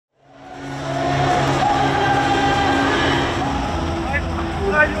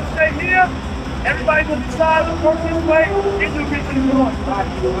work this way, and you get to the point.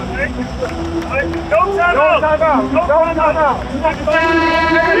 No time out. No time out.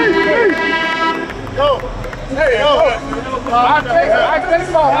 Go. Hey, yo. I take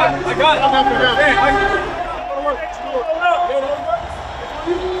the ball. I got it.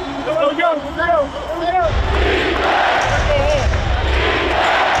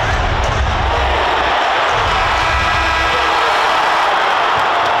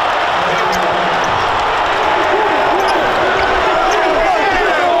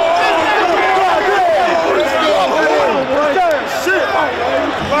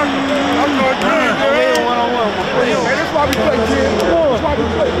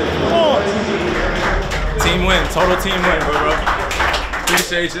 Team win, total team win, bro.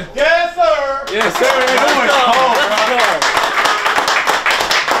 Appreciate you. Yes, sir. Yes, sir.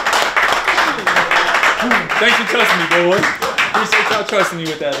 Thanks for trusting me, boys. Appreciate y'all trusting me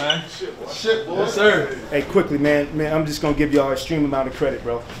with that, man. Shit, boy. Yes, sir. Hey, quickly, man, I'm just gonna give y'all an extreme amount of credit,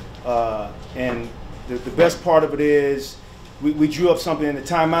 bro. And the best part of it is we drew up something in the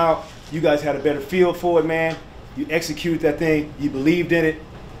timeout. You guys had a better feel for it, man. You executed that thing. You believed in it.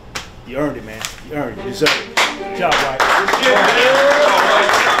 You earned it, man. You earned it. You deserve it. Good job, White.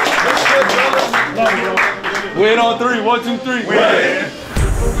 Win on three. 1, 2, 3. Win.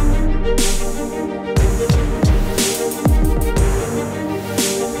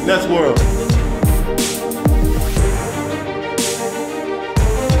 Next world.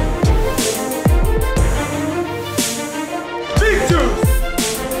 Big juice.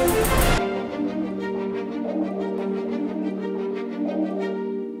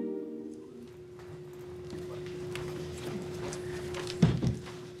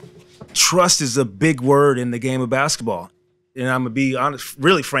 Trust is a big word in the game of basketball. And I'm going to be honest,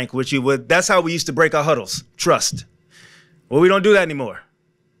 really frank with you. That's how we used to break our huddles. Trust. Well, we don't do that anymore.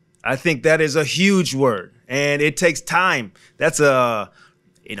 I think that is a huge word, and it takes time. That's I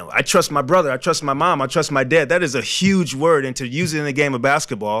trust my brother, I trust my mom, I trust my dad. That is a huge word, and to use it in the game of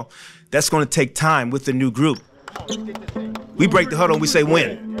basketball, that's going to take time with the new group. We break the huddle and we say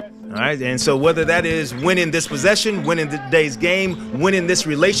win. All right, and so whether that is winning this possession, winning today's game, winning this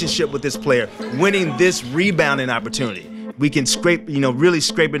relationship with this player, winning this rebounding opportunity, we can really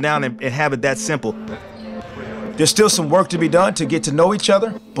scrape it down and have it that simple. There's still some work to be done to get to know each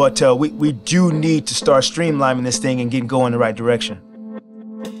other, but we do need to start streamlining this thing and getting going in the right direction.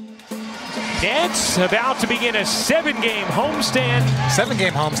 Nets about to begin a 7-game homestand.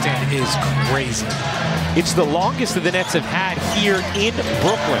 7-game homestand is crazy. It's the longest that the Nets have had here in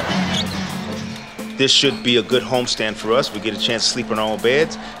Brooklyn. This should be a good homestand for us. We get a chance to sleep in our own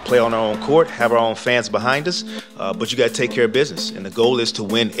beds, play on our own court, have our own fans behind us, but you got to take care of business. And the goal is to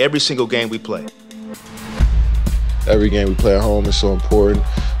win every single game we play. Every game we play at home is so important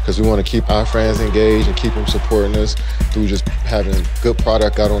because we want to keep our fans engaged and keep them supporting us through just having good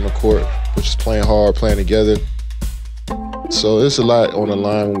product out on the court, which is playing hard, playing together. So there's a lot on the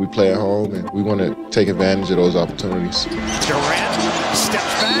line when we play at home, and we want to take advantage of those opportunities. Durant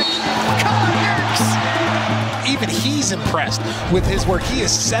steps back, connects. Even he's impressed with his work. He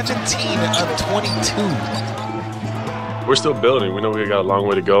is 17 of 22. We're still building. We know we got a long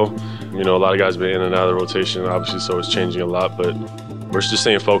way to go. You know, a lot of guys been in and out of the rotation, obviously, so it's changing a lot, but we're just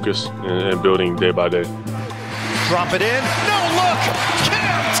staying focused and building day by day. Drop it in. No look!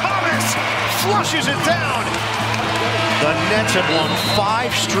 Cam Thomas flushes it down. The Nets have won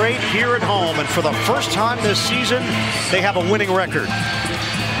 5 straight here at home, and for the first time this season, they have a winning record.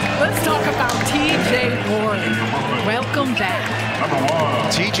 Let's talk about T.J. Warren. Welcome back.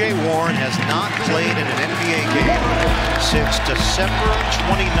 T.J. Warren has not played in an NBA game since December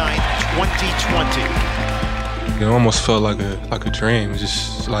 29th, 2020. It almost felt like a dream. It's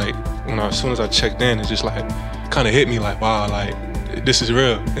just like as soon as I checked in, it just like kind of hit me like, wow, like this is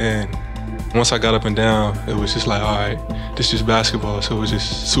real. And once I got up and down, it was just like, all right, this is just basketball. So it was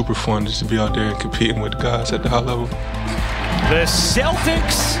just super fun just to be out there and competing with the guys at the high level. The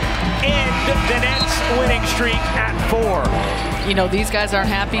Celtics end the Nets winning streak at 4. You know, these guys aren't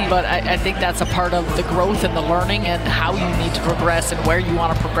happy, but I think that's a part of the growth and the learning and how you need to progress and where you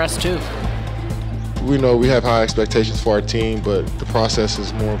want to progress to. We know we have high expectations for our team, but the process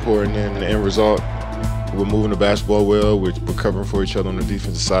is more important than the end result. We're moving the basketball well. We're covering for each other on the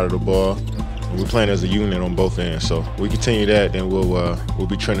defensive side of the ball. And we're playing as a unit on both ends. So we continue that, then we'll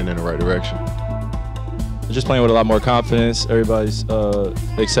be trending in the right direction. Just playing with a lot more confidence. Everybody's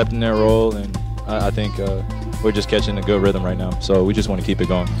accepting their role, and I think we're just catching a good rhythm right now. So we just want to keep it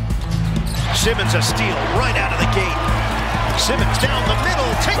going. Simmons a steal right out of the gate. Simmons down the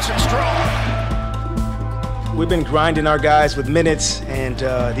middle, takes it strong. We've been grinding our guys with minutes, and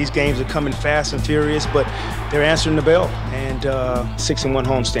these games are coming fast and furious, but they're answering the bell, and 6-1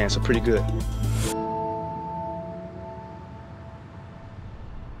 homestand, so pretty good.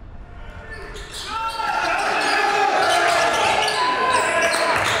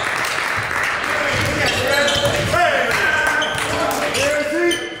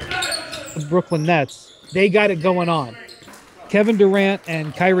 The Brooklyn Nets, they got it going on. Kevin Durant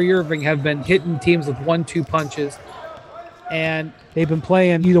and Kyrie Irving have been hitting teams with 1-2 punches, and they've been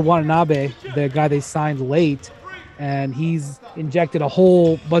playing Yuta Watanabe, the guy they signed late, and he's injected a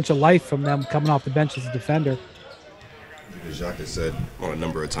whole bunch of life from them coming off the bench as a defender. Jacque has said on a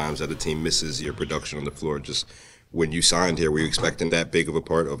number of times that the team misses your production on the floor. Just when you signed here, were you expecting that big of a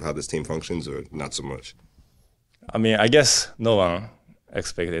part of how this team functions, or not so much? I mean, I guess no one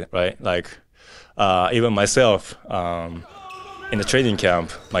expected, right? Like, even myself, in the training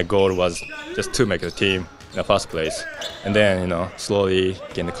camp, my goal was just to make the team in the first place. And then, you know, slowly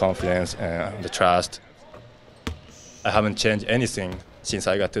gain the confidence and the trust. I haven't changed anything since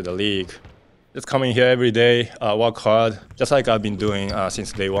I got to the league. Just coming here every day, work hard, just like I've been doing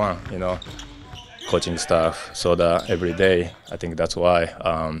since day one, you know, coaching staff. So that every day, I think that's why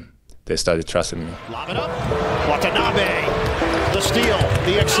they started trusting me. Lob it up, Watanabe, the steal,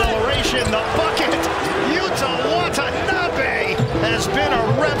 the acceleration, the bucket. Yuta Watanabe has been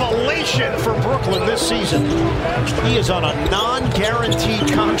a revelation for Brooklyn this season. He is on a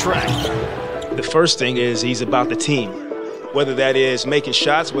non-guaranteed contract. The first thing is he's about the team. Whether that is making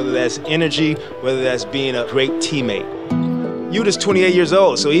shots, whether that's energy, whether that's being a great teammate. Yuta's 28 years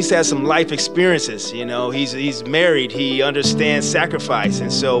old, so he's had some life experiences. You know, he's married, he understands sacrifice,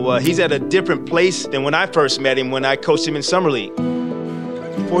 and so he's at a different place than when I first met him, when I coached him in Summer League.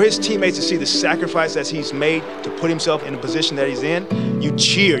 For his teammates to see the sacrifice that he's made to put himself in the position that he's in, you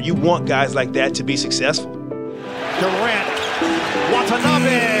cheer. You want guys like that to be successful. Durant,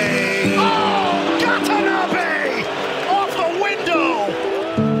 Watanabe! Oh, Watanabe! Off the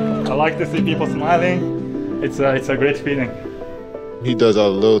window! I like to see people smiling. It's a great feeling. He does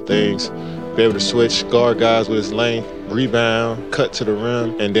all the little things, be able to switch, guard guys with his length, rebound, cut to the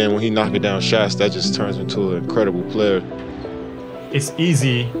rim, and then when he knocking down shots, that just turns into an incredible player. It's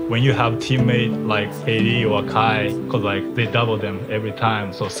easy when you have teammate like AD or Kai, because like they double them every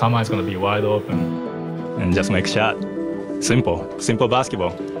time, so someone's gonna be wide open and just make shot. Simple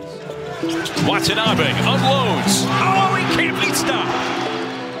basketball. Watanabe unloads. Oh, he can't be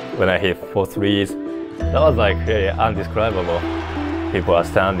stopped. When I hit 4 threes, that was like really undescribable. People are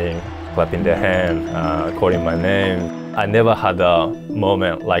standing, clapping their hands, calling my name. I never had a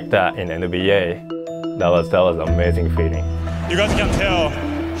moment like that in NBA. That was an amazing feeling. You guys can tell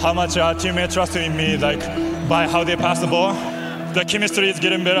how much our teammates trusted in me, like by how they pass the ball. The chemistry is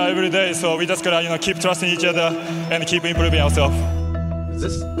getting better every day, so we just gotta keep trusting each other and keep improving ourselves. Is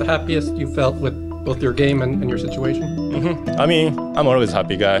this the happiest you felt with both your game and your situation? Mm-hmm. I mean, I'm always a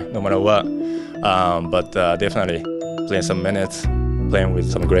happy guy, no matter what. But definitely playing some minutes, playing with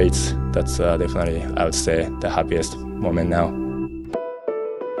some greats, that's definitely, I would say, the happiest moment now.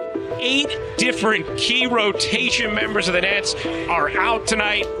 8 different key rotation members of the Nets are out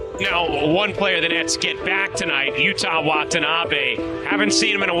tonight. Now, one player of the Nets get back tonight, Yuta Watanabe. Haven't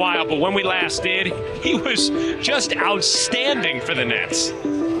seen him in a while, but when we last did, he was just outstanding for the Nets.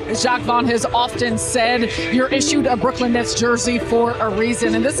 Jacque Vaughn has often said you're issued a Brooklyn Nets jersey for a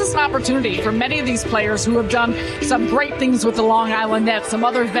reason, and this is an opportunity for many of these players who have done some great things with the Long Island Nets, some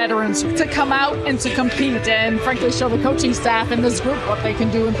other veterans, to come out and to compete and frankly show the coaching staff and this group what they can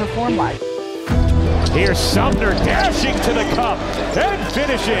do and perform like. Here's Sumner dashing to the cup and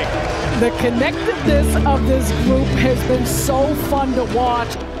finishing. The connectedness of this group has been so fun to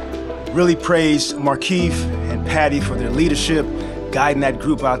watch. Really praise Markieff and Patty for their leadership, guiding that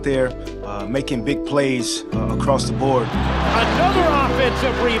group out there, making big plays across the board. Another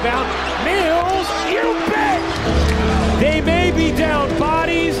offensive rebound. Mills, you bet! They may be down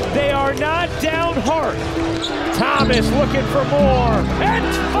bodies, they are not down heart. Thomas looking for more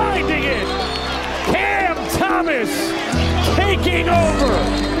and finding it. Cam Thomas taking over.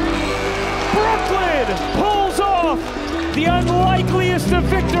 Brooklyn pulls off the unlikeliest of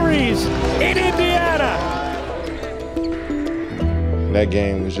victories in Indiana. That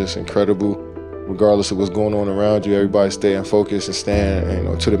game was just incredible. Regardless of what's going on around you, everybody staying focused and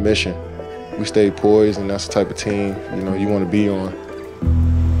staying, to the mission. We stayed poised, and that's the type of team, you want to be on.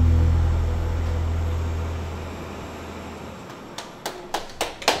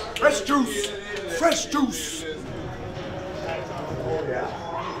 Fresh juice! Fresh juice!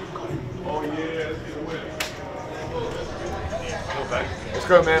 Let's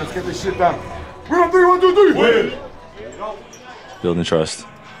go, man. Let's get this shit done. We're on 3, 1, 2, 3. Win. Building trust,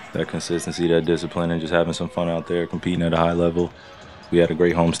 that consistency, that discipline, and just having some fun out there, competing at a high level. We had a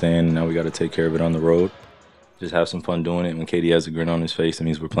great homestand, and now we got to take care of it on the road. Just have some fun doing it. When KD has a grin on his face, it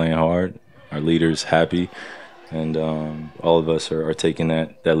means we're playing hard. Our leader's happy, and all of us are taking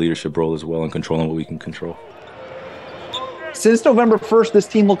that leadership role as well and controlling what we can control. Since November 1st, this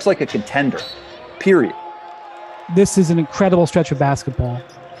team looks like a contender, period. This is an incredible stretch of basketball.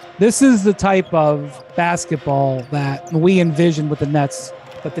 This is the type of basketball that we envisioned with the Nets.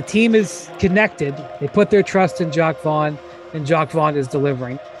 But the team is connected. They put their trust in Jacque Vaughn, and Jacque Vaughn is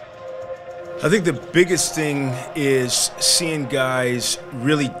delivering. I think the biggest thing is seeing guys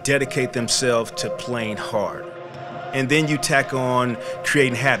really dedicate themselves to playing hard. And then you tack on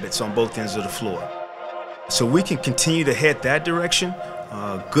creating habits on both ends of the floor. So we can continue to head that direction.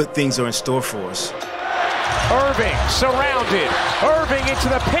 Good things are in store for us. Irving surrounded. Irving into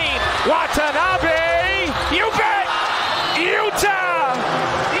the paint. Watanabe. You bet. Utah.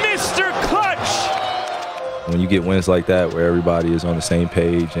 Mr. Clutch. When you get wins like that where everybody is on the same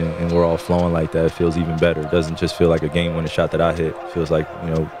page and we're all flowing like that, it feels even better. It doesn't just feel like a game-winning shot that I hit. It feels like,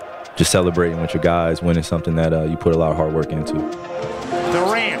 just celebrating with your guys, winning something that you put a lot of hard work into.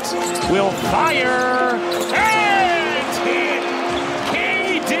 Durant will fire. And hit.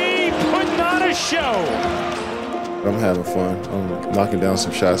 KD putting on a show. I'm having fun. I'm knocking down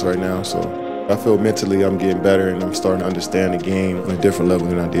some shots right now, so I feel mentally I'm getting better and I'm starting to understand the game on a different level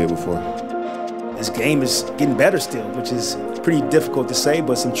than I did before. This game is getting better still, which is pretty difficult to say,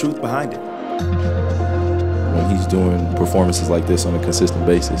 but some truth behind it. When he's doing performances like this on a consistent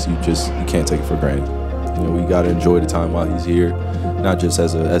basis, you can't take it for granted. We got to enjoy the time while he's here, not just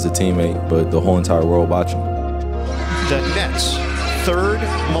as a teammate, but the whole entire world watching. The Nets' third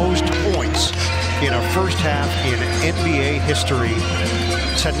most points in a first half in NBA history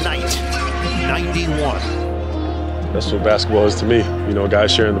tonight, 91. That's what basketball is to me.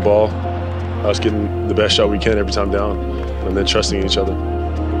 Guys sharing the ball, us getting the best shot we can every time down, and then trusting each other.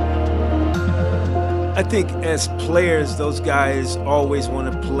 I think as players, those guys always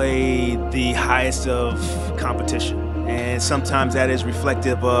want to play the highest of competition. And sometimes that is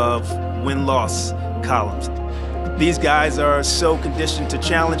reflective of win-loss columns. These guys are so conditioned to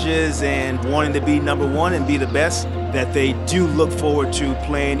challenges and wanting to be number one and be the best that they do look forward to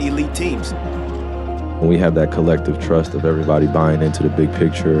playing elite teams. When we have that collective trust of everybody buying into the big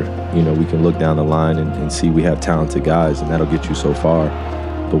picture, we can look down the line and see we have talented guys, and that'll get you so far.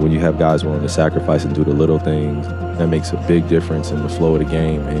 But when you have guys willing to sacrifice and do the little things, that makes a big difference in the flow of the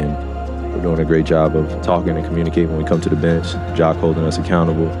game. And we're doing a great job of talking and communicating when we come to the bench, Jacque holding us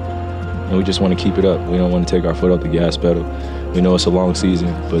accountable. And we just want to keep it up. We don't want to take our foot off the gas pedal. We know it's a long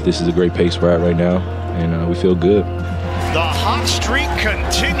season, but this is a great pace we're at right now, and we feel good. The hot streak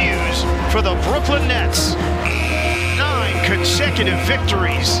continues for the Brooklyn Nets. 9 consecutive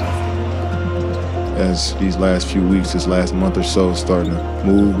victories. As these last few weeks, this last month or so, starting to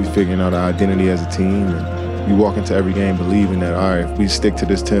move, we figuring out our identity as a team, and we walk into every game believing that, all right, if we stick to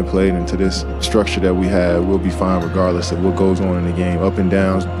this template and to this structure that we have, we'll be fine regardless of what goes on in the game, up and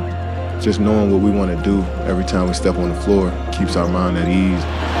downs. Just knowing what we want to do every time we step on the floor keeps our mind at ease.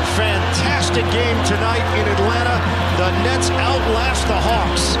 Fantastic game tonight in Atlanta. The Nets outlast the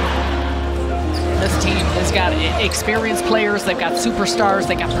Hawks. This team has got experienced players, they've got superstars,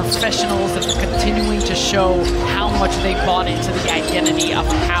 they've got professionals that are continuing to show how much they've bought into the identity of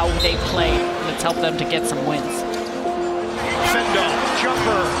how they play that's helped them to get some wins. Fendo,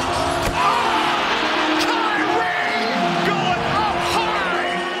 jumper.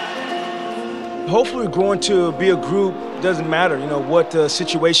 Hopefully we're growing to be a group, doesn't matter, what the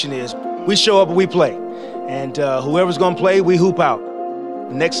situation is. We show up and we play. And whoever's going to play, we hoop out.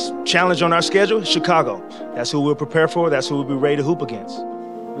 The next challenge on our schedule is Chicago. That's who we'll prepare for. That's who we'll be ready to hoop against.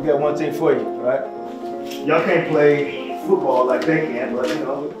 We got one thing for you, right? Y'all can't play football like they can, but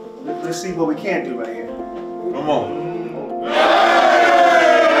let's see what we can do right here. Come on.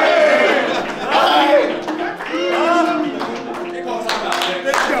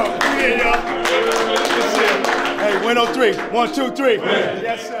 Let's go. Hey, win on 3. 1, 2, 3.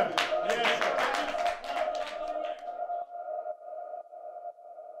 Yes, sir.